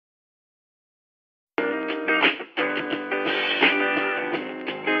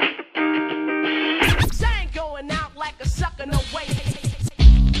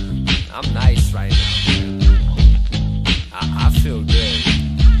I'm nice right now. I feel good.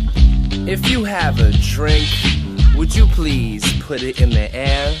 If you have a drink, would you please put it in the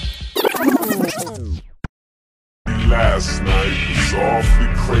air? Last night was awfully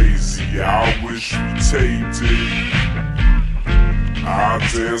crazy. I wish we taped it. I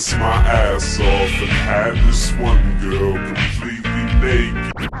danced my ass off and had this one girl completely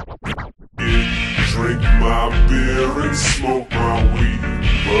naked. Drink my beer and smoke my weed,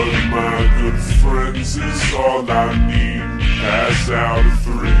 but my good friends is all I need. Pass out at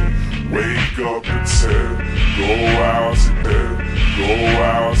 3, wake up at 10, go out to bed, go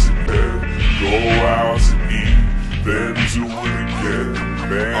out to bed, go out to eat, then do it again.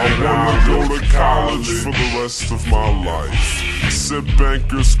 Man, I wanna go to college for the rest of my life. Sip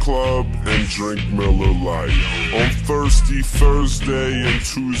Bankers Club and drink Miller Lite. On Thursday and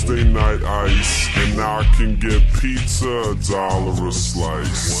Tuesday night ice. And I can get pizza $1 a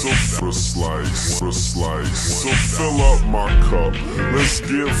slice. So fill up my cup. Let's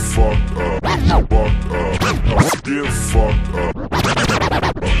get fucked up. Get fucked up.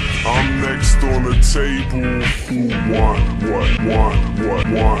 I'm next on the table. Who want what?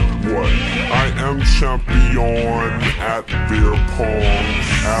 I am champion at beer pong.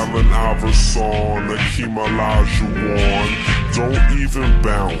 Allen Iverson, Akeem Olajuwon. Don't even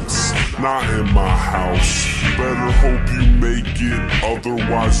bounce, not in my house. Better hope you make it,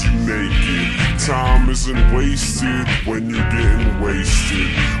 otherwise you naked. Time isn't wasted when you're getting wasted.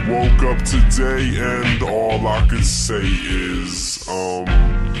 Woke up today and all I could say is,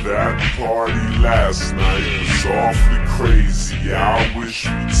 that party last night was awfully crazy. I wish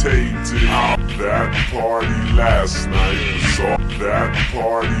we taped it. That party last night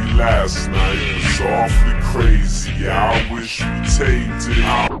was awfully crazy. I wish we taped it.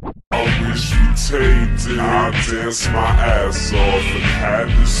 I danced my ass off and had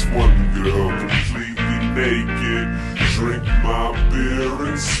this one girl completely naked. Drink my beer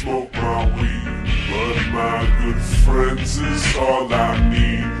and smoke my weed, but my good friends is all I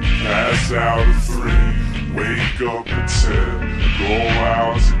need. Pass out at 3, wake up at 10, go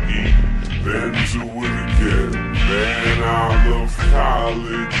out to eat, then do it again. Man, I love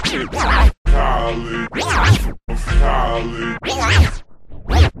college.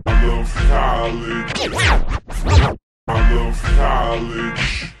 I love college.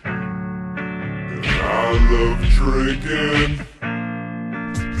 I love drinking.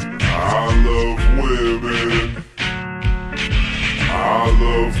 I love women. I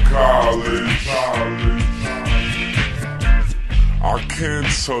love college. I can't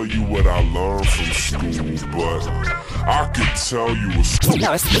tell you what I learned from school, but I could tell you a story.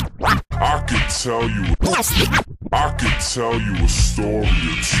 I could tell you a story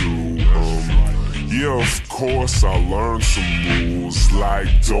or two. Yeah, of course I learned some rules, like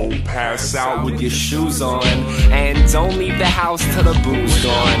don't pass out with your shoes on, and don't leave the house till the booze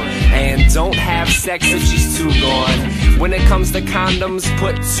gone, and don't have sex if she's too gone. When it comes to condoms,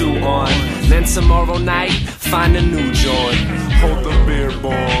 put 2 on. Then tomorrow night, find a new joint. Hold the beer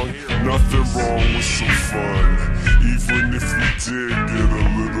bong, nothing wrong with some fun, even if we did get a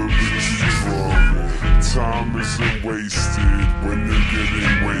little bit too drunk. Time isn't wasted when you're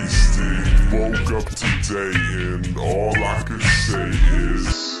getting wasted. Woke up today and all I could say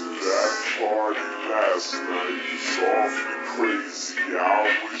is, that party last night was awfully crazy. I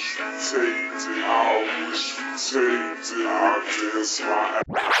wish we taped it. I danced my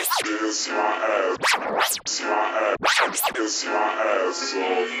ass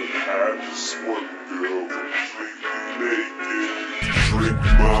off and had this one girl completely naked. Drink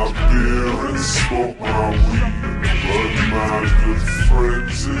my beer and smoke my weed, but my good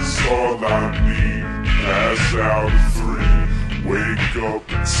friends is all I need. Pass out at 3, wake up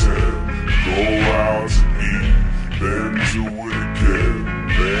at 10, go out to eat, then do it again.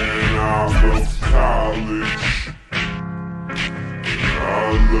 Man, I love college. I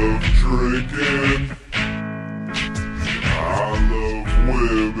love drinking. I love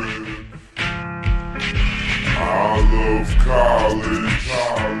women. I love college.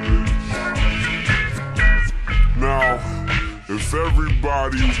 Now, if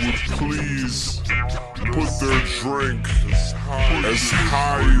everybody would please put their drink as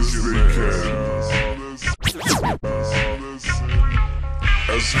high as they can.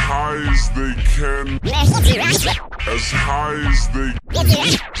 As high as they can. As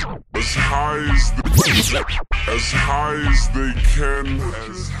high as they can,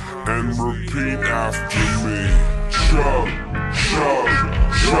 and repeat after me. Chug, chug,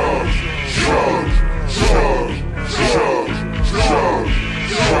 chug, chug, chug, chug, chug,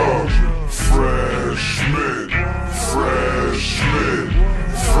 chug. Freshman, freshman,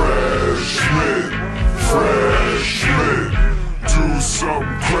 freshman.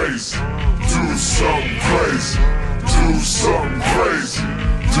 something crazy, do something crazy, do something crazy,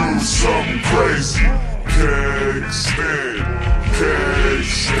 do something crazy. Can't stand, can't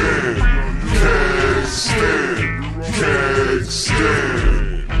stand, can't stand, can't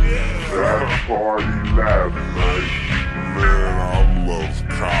stand. That party last night, man, I love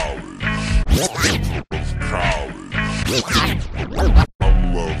college. Love college. I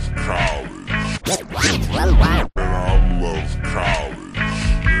love college. Man, I love college.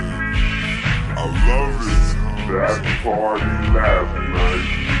 I love it. That party last night.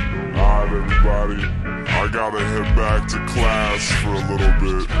 Alright, everybody. I gotta head back to class for a little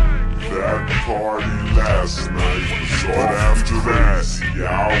bit. That party last night, but after that,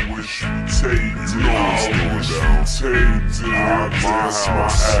 yeah, I wish we taped it. I wish we taped it. I danced my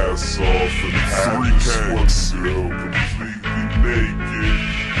ass off and had this one girl completely naked.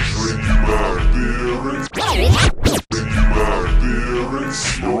 Drink my beer and smoke.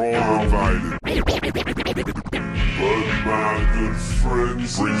 You're all invited. But my good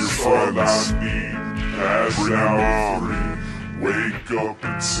friends, bring your all I need. Pass out free, wake up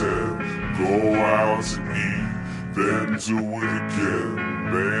at 10, go out to eat, then do it again.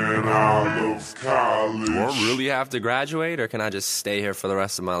 Man, I love college. Do I really have to graduate, or can I just stay here for the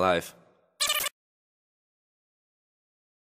rest of my life?